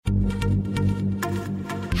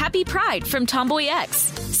Happy Pride from Tomboy X,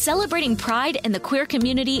 celebrating pride and the queer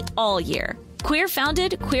community all year. Queer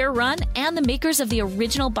founded, queer run, and the makers of the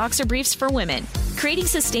original boxer briefs for women, creating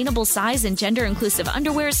sustainable size and gender inclusive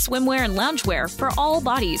underwear, swimwear, and loungewear for all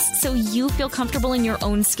bodies so you feel comfortable in your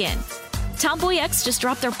own skin. Tomboy X just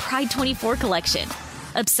dropped their Pride 24 collection.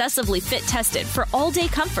 Obsessively fit tested for all day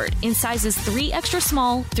comfort in sizes 3 extra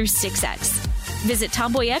small through 6X. Visit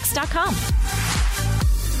tomboyx.com.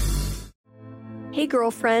 Hey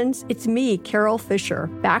girlfriends, it's me, Carol Fisher,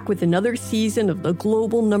 back with another season of the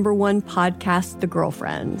global #1 podcast, The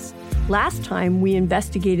Girlfriends. Last time, we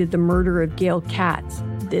investigated the murder of Gail Katz.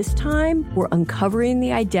 This time, we're uncovering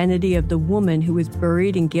the identity of the woman who was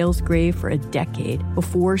buried in Gail's grave for a decade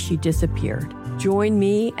before she disappeared. Join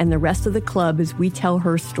me and the rest of the club as we tell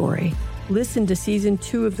her story. Listen to Season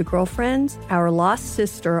 2 of The Girlfriends, Our Lost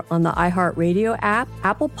Sister on the iHeartRadio app,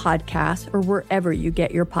 Apple Podcasts, or wherever you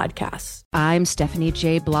get your podcasts. I'm Stephanie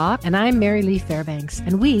J. Block. And I'm Mary Lee Fairbanks.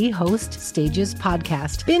 And we host Stages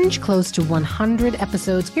Podcast. Binge close to 100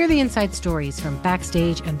 episodes. Hear the inside stories from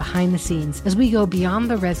backstage and behind the scenes as we go beyond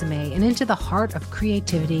the resume and into the heart of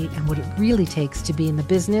creativity and what it really takes to be in the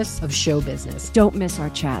business of show business. Don't miss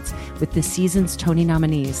our chats with this season's Tony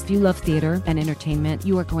nominees. If you love theater and entertainment,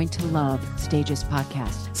 you are going to love Stages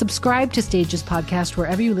Podcast. Subscribe to Stages Podcast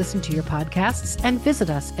wherever you listen to your podcasts and visit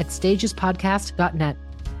us at stagespodcast.net.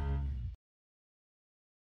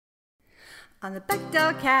 On the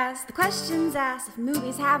Bechdel cast, the questions asked if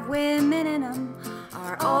movies have women in them.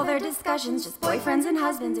 Are all their discussions just boyfriends and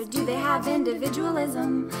husbands, or do they have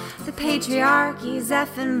individualism? The patriarchy's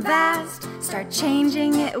effing vast. Start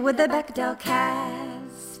changing it with the Bechdel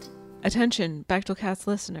cast. Attention, Bechdel cast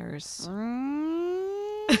listeners.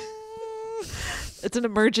 It's an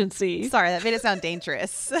emergency. Sorry, that made it sound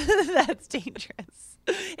dangerous. That's dangerous.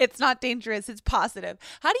 It's not dangerous. It's positive.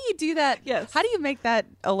 How do you do that? Yes. How do you make that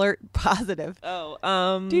alert positive? Oh,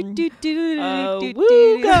 It's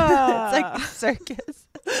like a circus.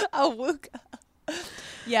 Awooga.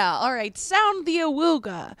 Yeah. All right. Sound the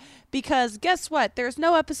awooga. Because guess what? There's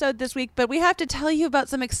no episode this week, but we have to tell you about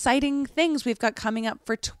some exciting things we've got coming up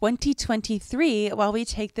for 2023 while we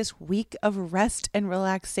take this week of rest and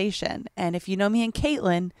relaxation. And if you know me and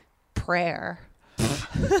Caitlin, prayer.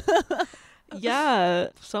 Yeah,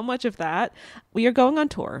 so much of that. We are going on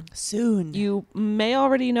tour soon. You may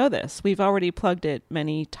already know this. We've already plugged it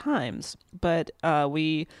many times, but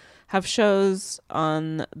we have shows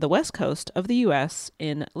on the West Coast of the U.S.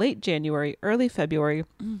 in late January, early February,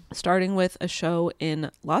 starting with a show in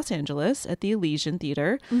Los Angeles at the Elysian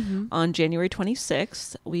Theater on January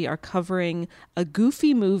 26th. We are covering a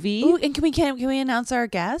Goofy movie. Ooh, and can we announce our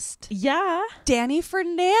guest? Yeah. Danny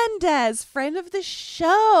Fernandez, friend of the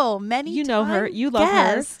show. You know her. You love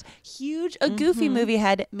her. Huge a Goofy movie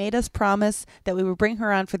head, made us promise that we would bring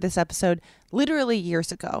her on for this episode literally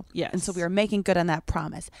years ago. Yes. And so we are making good on that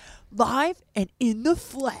promise. Live and in the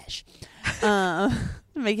flesh.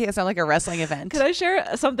 Making it sound like a wrestling event. Could I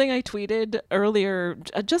share something I tweeted earlier,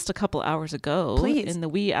 just a couple hours ago? Please. In the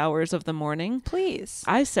wee hours of the morning? Please.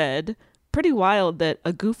 I said, pretty wild that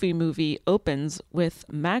a Goofy movie opens with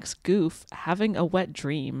Max Goof having a wet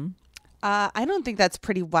dream. I don't think that's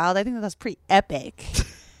pretty wild. I think that's pretty epic.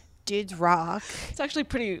 Dudes rock. It's actually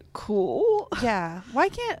pretty cool. Yeah. Why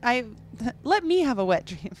can't I let me have a wet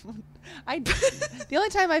dream? The only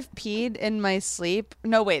time I've peed in my sleep.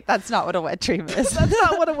 No, wait, that's not what a wet dream is. That's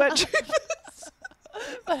not what a wet dream is.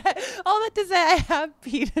 But all that to say, I have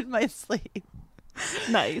peed in my sleep.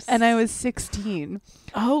 Nice. And I was 16.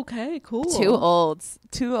 Okay, cool. Too old.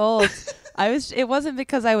 It wasn't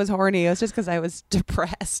because I was horny. It was just because I was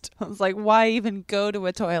depressed. I was like, why even go to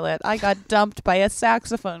a toilet? I got dumped by a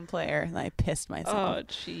saxophone player and I pissed myself. Oh,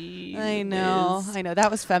 jeez. I know.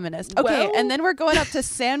 That was feminist. Okay. Well, and then we're going up to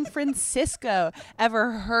San Francisco.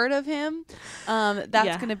 Ever heard of him?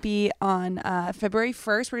 That's going to be on February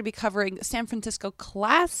 1st. We're going to be covering San Francisco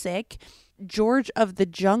classic George of the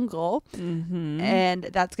Jungle, and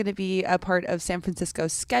that's going to be a part of San Francisco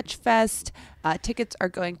Sketch Fest. Tickets are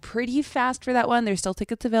going pretty fast for that one. There's still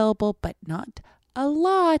tickets available, but not a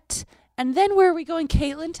lot. And then where are we going,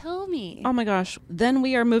 Caitlin? Tell me. Oh my gosh. Then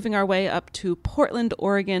we are moving our way up to Portland,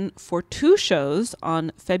 Oregon for 2 shows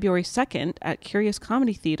on February 2nd at Curious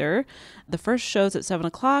Comedy Theater. The first show's at 7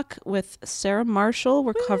 o'clock with Sarah Marshall.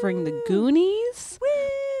 We're covering The Goonies. Woo!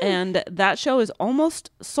 And that show is almost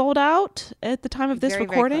sold out at the time of this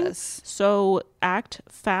recording. Very close. So act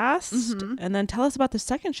fast. And then tell us about the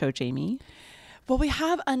second show, Jamie. Well, we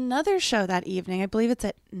have another show that evening. I believe it's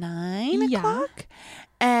at 9 o'clock.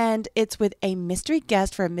 And it's with a mystery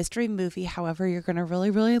guest for a mystery movie. However, you're going to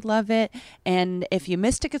really, really love it. And if you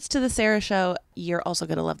miss tickets to the Sarah show, you're also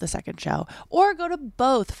going to love the second show. Or go to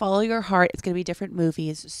both. Follow your heart. It's going to be different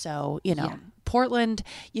movies. So, Portland,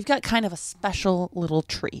 you've got kind of a special little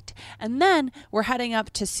treat. And then we're heading up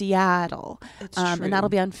to Seattle. It's true. And that'll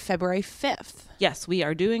be on February 5th. Yes, we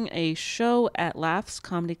are doing a show at Laughs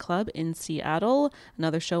Comedy Club in Seattle,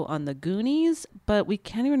 another show on the Goonies, but we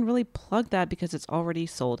can't even really plug that because it's already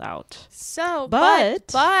sold out. So,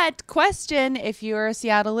 but question, if you're a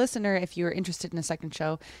Seattle listener, if you're interested in a second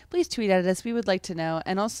show, please tweet at us. We would like to know.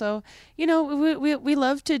 And also, we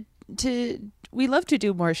love to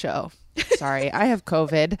do more show. Sorry, I have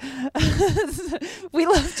COVID. We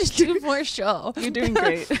love to do more show. You're doing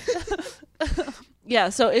great. Yeah,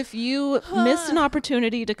 so if you missed an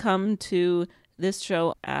opportunity to come to this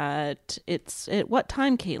show at what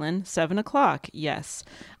time, Caitlin? 7:00. Yes.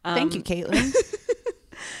 Thank you, Caitlin.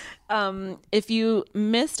 If you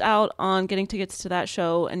missed out on getting tickets to that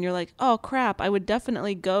show and you're like, oh crap, I would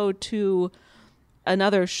definitely go to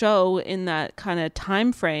another show in that kind of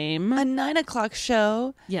time frame, a 9:00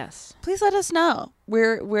 show. Yes, please let us know.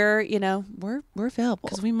 We're available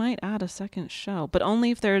because we might add a second show, but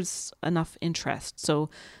only if there's enough interest.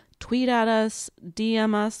 So tweet at us,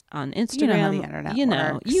 DM us on Instagram. You know how the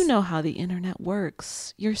internet works. You know how the internet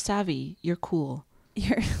works. You're savvy. You're cool.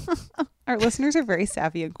 Our listeners are very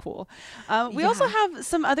savvy and cool. We also have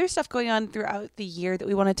some other stuff going on throughout the year that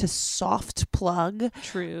we wanted to soft plug.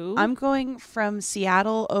 True. I'm going from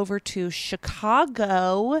Seattle over to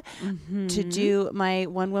Chicago to do my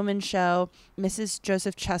one-woman show, Mrs.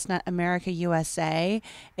 Joseph Chestnut, America, USA.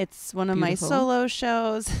 It's one of my solo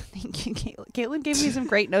shows. Thank you, Caitlin. Caitlin gave me some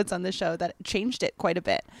great notes on the show that changed it quite a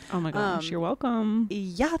bit. Oh my gosh, you're welcome.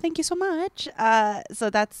 Yeah, thank you so much. So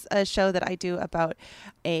that's a show that I do about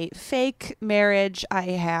a fake marriage I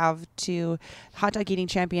have to hot dog eating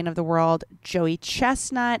champion of the world, Joey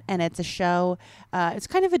Chestnut, and it's a show. It's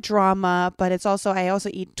kind of a drama, but it's also I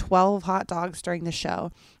also eat 12 hot dogs during the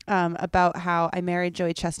show. About how I married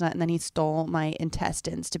Joey Chestnut and then he stole my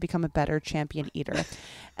intestines to become a better champion eater.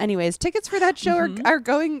 Anyways, tickets for that show are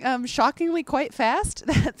going shockingly quite fast.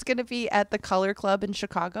 That's going to be at the Color Club in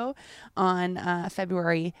Chicago on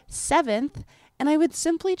February 7th. And I would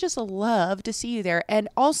simply just love to see you there. And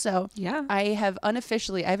also, I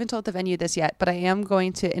haven't told the venue this yet, but I am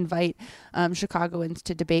going to invite Chicagoans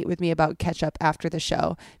to debate with me about ketchup after the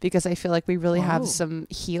show because I feel like we really have some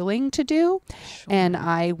healing to do. Sure. And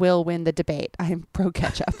I will win the debate. I'm pro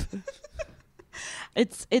ketchup.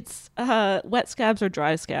 It's wet scabs or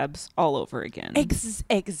dry scabs all over again.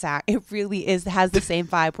 Exact. It really has the same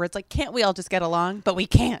vibe where it's like, can't we all just get along? But we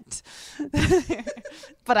can't.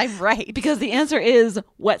 But I'm right. Because the answer is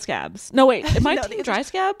wet scabs. No, wait. Am I team dry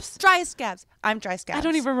scabs? Dry scabs. I'm dry scabs. I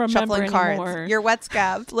don't even remember Shuffling anymore. Cards. You're wet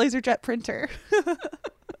scab. Laserjet printer.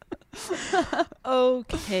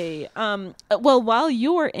 Okay. Well, while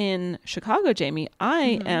you're in Chicago, Jamie,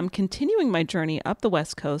 I am continuing my journey up the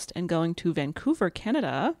West Coast and going to Vancouver,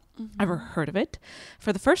 Canada. Ever heard of it?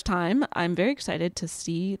 For the first time, I'm very excited to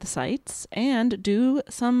see the sights and do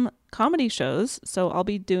some comedy shows. So I'll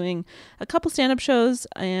be doing a couple stand-up shows,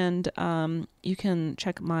 and you can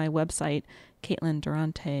check my website,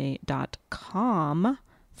 CaitlinDurante.com,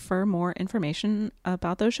 for more information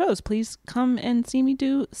about those shows. Please come and see me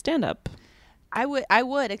do stand-up. I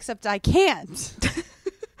would, except I can't.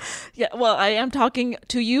 Yeah, well, I am talking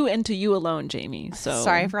to you and to you alone, Jamie. So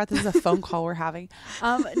sorry, I forgot this is a phone call we're having.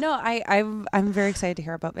 No, I'm very excited to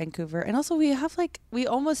hear about Vancouver, and also we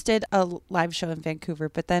almost did a live show in Vancouver,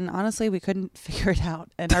 but then honestly we couldn't figure it out,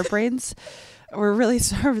 and our brains were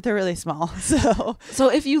they're really small. So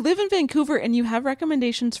if you live in Vancouver and you have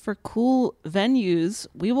recommendations for cool venues,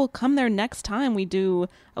 we will come there next time we do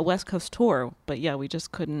a West Coast tour. But yeah, we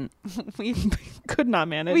just couldn't. We could not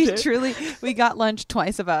manage it. We got lunch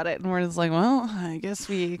twice about it, and we're just like, well, I guess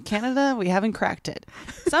Canada, we haven't cracked it.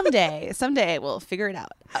 Someday we'll figure it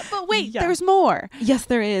out. But wait, there's more. Yes,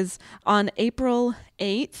 there is. On April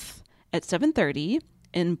 8th at 7:30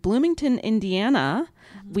 in Bloomington, Indiana,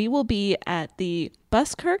 we will be at the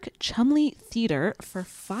Buskirk Chumley Theater for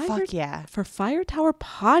Fire Tower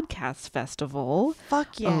Podcast Festival.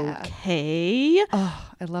 Fuck yeah. Okay.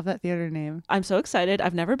 Oh, I love that theater name. I'm so excited.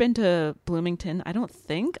 I've never been to Bloomington. I don't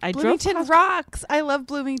think. Bloomington rocks. I love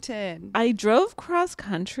Bloomington. I drove cross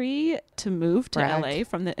country to move to LA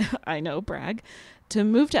from to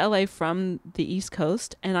move to LA from the East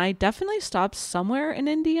Coast, and I definitely stopped somewhere in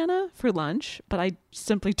Indiana for lunch, but I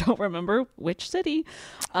simply don't remember which city.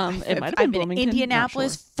 It might have been Bloomington.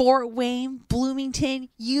 Indianapolis, sure. Fort Wayne, Bloomington,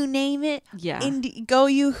 you name it. Yeah. Go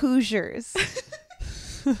you Hoosiers.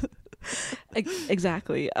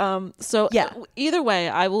 Exactly. So either way,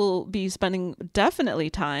 I will be spending definitely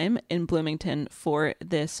time in Bloomington for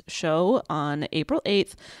this show on April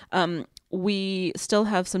 8th. We still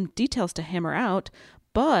have some details to hammer out,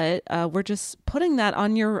 but we're just putting that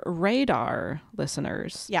on your radar,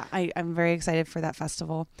 listeners. Yeah, I'm very excited for that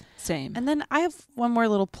festival. Same. And then I have one more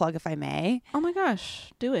little plug, if I may. Oh my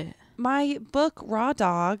gosh, do it. My book, Raw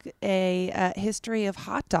Dog, a history of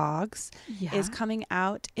hot dogs, is coming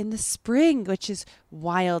out in the spring, which is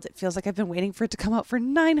wild. It feels like I've been waiting for it to come out for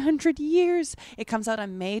 900 years. It comes out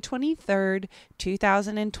on May 23rd,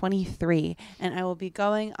 2023. And I will be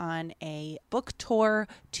going on a book tour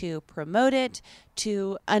to promote it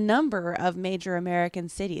to a number of major American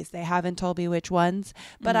cities. They haven't told me which ones,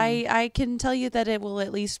 but I can tell you that it will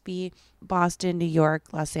at least be Boston, New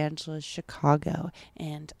York, Los Angeles, Chicago,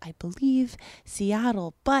 and I believe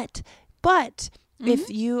Seattle. But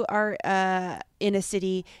if you are in a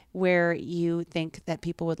city where you think that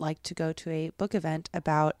people would like to go to a book event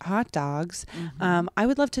about hot dogs, I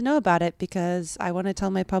would love to know about it, because I want to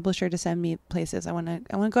tell my publisher to send me places. I want to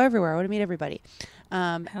go everywhere. I want to meet everybody.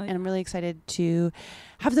 And I'm really excited to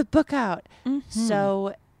have the book out.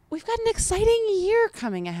 So we've got an exciting year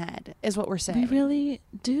coming ahead, is what we're saying. We really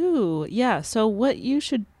do. Yeah. So what you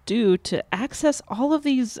should do to access all of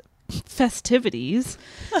these festivities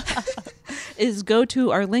is go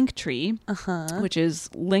to our Linktree, which is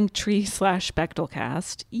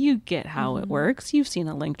Linktree/Bechdelcast. You get how it works. You've seen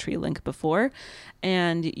a Linktree link before,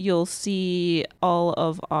 and you'll see all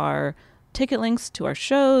of our ticket links to our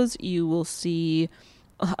shows. You will see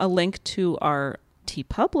a link to our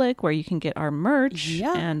TeePublic, where you can get our merch.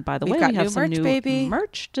 Yeah. And by the way, we have some new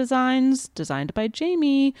merch designs designed by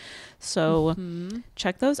Jamie. So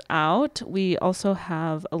check those out. We also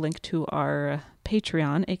have a link to our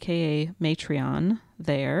Patreon, aka Matreon,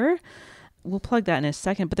 there. We'll plug that in a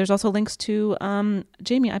second, but there's also links to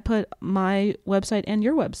Jamie. I put my website and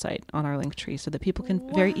your website on our Linktree so that people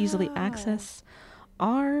can very easily access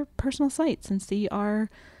our personal sites and see our,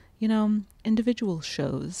 individual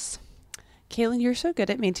shows. Kaylin, you're so good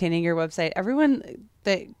at maintaining your website. Everyone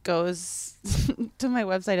that goes to my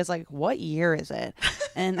website is like, what year is it?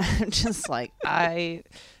 And I'm just like, I'm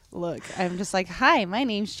just like, hi, my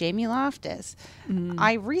name's Jamie Loftus.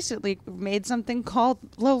 I recently made something called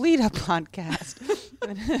Lolita Podcast.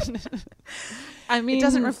 I mean, it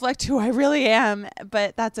doesn't reflect who I really am,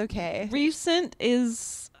 but that's okay. Recent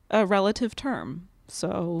is a relative term.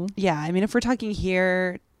 So yeah, I mean, if we're talking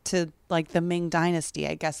here to like the Ming Dynasty,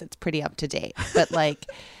 I guess it's pretty up to date. But like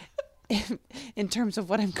in terms of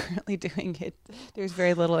what I'm currently doing, there's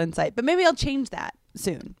very little insight. But maybe I'll change that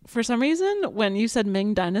soon. For some reason, when you said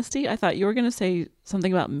Ming Dynasty, I thought you were going to say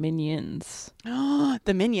something about minions.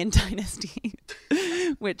 The Minion Dynasty,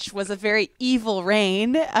 which was a very evil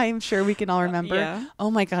reign. I'm sure we can all remember. Yeah.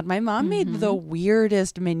 Oh my God. My mom made the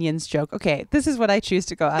weirdest Minions joke. Okay, this is what I choose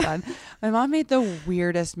to go out on. My mom made the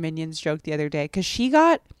weirdest Minions joke the other day, because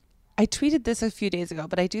I tweeted this a few days ago,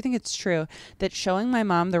 but I do think it's true that showing my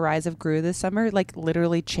mom the rise of Gru this summer like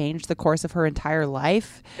literally changed the course of her entire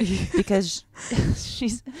life, because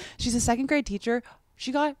she's a second grade teacher.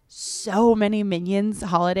 She got so many Minions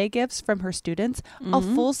holiday gifts from her students. A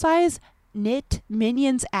full-size knit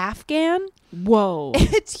Minions Afghan. Whoa.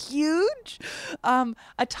 It's huge. A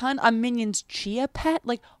Minions Chia Pet,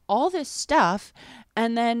 like all this stuff.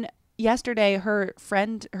 And then yesterday, her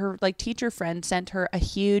teacher friend sent her a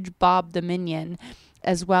huge Bob the Minion,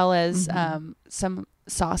 as well as some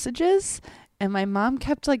sausages. And my mom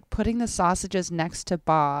kept like putting the sausages next to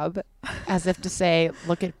Bob as if to say,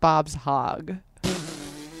 look at Bob's hog.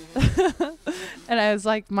 And I was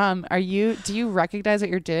like, Mom, do you recognize what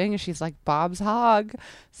you're doing? And she's like, Bob's hog.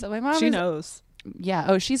 So my mom knows. Yeah.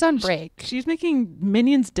 Oh, she's on break. She's making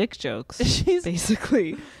Minions dick jokes.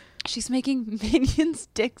 Basically. She's making Minions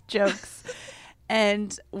dick jokes.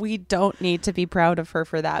 And we don't need to be proud of her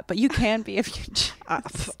for that. But you can be if you choose. I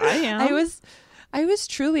am. I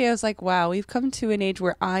was like, wow, we've come to an age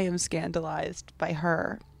where I am scandalized by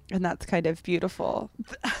her. And that's kind of beautiful.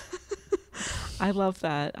 I love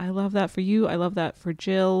that. I love that for you. I love that for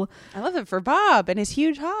Jill. I love it for Bob and his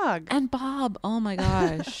huge hog. And Bob. Oh my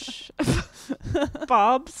gosh.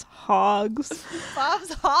 Bob's hogs.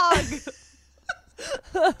 Bob's hog.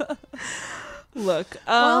 Look,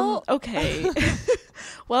 okay.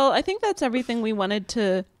 Well, I think that's everything we wanted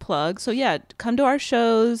to plug. So yeah, come to our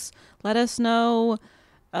shows. Let us know,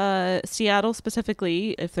 Seattle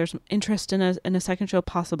specifically, if there's interest in a second show,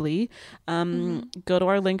 possibly. Go to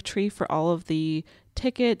our Linktree for all of the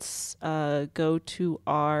tickets. Go to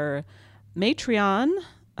our Matreon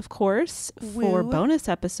of course, for bonus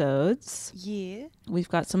episodes. Yeah. We've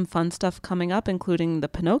got some fun stuff coming up, including the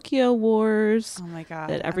Pinocchio Wars. Oh my God.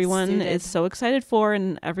 That everyone is so excited for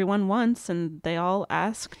and everyone wants, and they all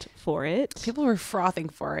asked for it. People were frothing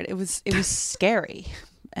for it. It was scary.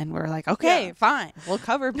 And we're like, okay, fine. We'll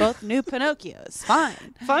cover both new Pinocchios.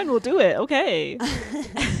 Fine. Fine, we'll do it. Okay.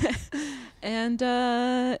 And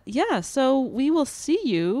so we will see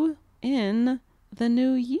you in the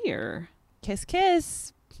new year. Kiss,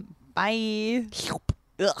 kiss. Bye.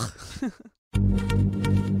 Ugh.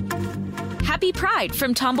 Happy Pride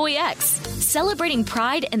from Tomboy X, celebrating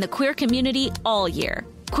pride and the queer community all year.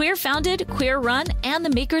 Queer founded, queer run, and the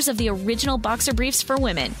makers of the original boxer briefs for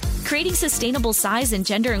women, creating sustainable size and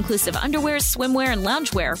gender inclusive underwear, swimwear, and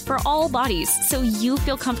loungewear for all bodies so you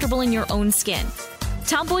feel comfortable in your own skin.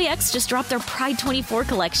 Tomboy X just dropped their Pride 24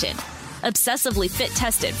 collection. Obsessively fit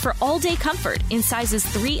tested for all day comfort in sizes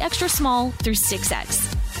 3 extra small through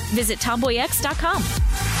 6X. Visit tomboyx.com.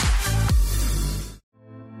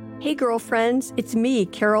 Hey girlfriends, it's me,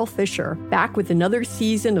 Carol Fisher, back with another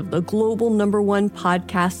season of the global #1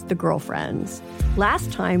 podcast, The Girlfriends.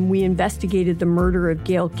 Last time, we investigated the murder of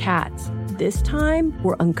Gail Katz. This time,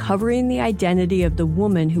 we're uncovering the identity of the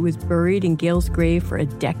woman who was buried in Gail's grave for a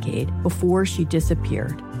decade before she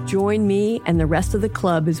disappeared. Join me and the rest of the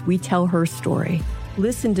club as we tell her story.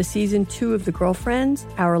 Listen to Season 2 of The Girlfriends,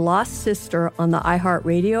 Our Lost Sister on the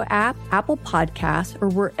iHeartRadio app, Apple Podcasts, or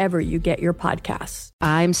wherever you get your podcasts.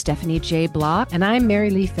 I'm Stephanie J. Block. And I'm Mary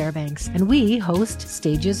Lee Fairbanks, and we host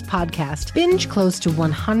Stages Podcast. Binge close to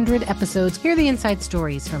 100 episodes. Hear the inside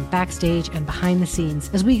stories from backstage and behind the scenes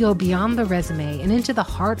as we go beyond the resume and into the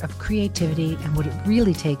heart of creativity and what it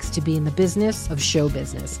really takes to be in the business of show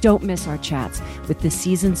business. Don't miss our chats with this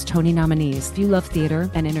season's Tony nominees. If you love theater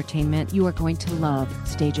and entertainment, you are going to love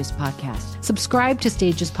Stages Podcast. Subscribe to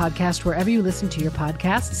Stages Podcast wherever you listen to your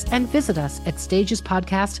podcasts and visit us at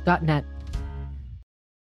stagespodcast.net.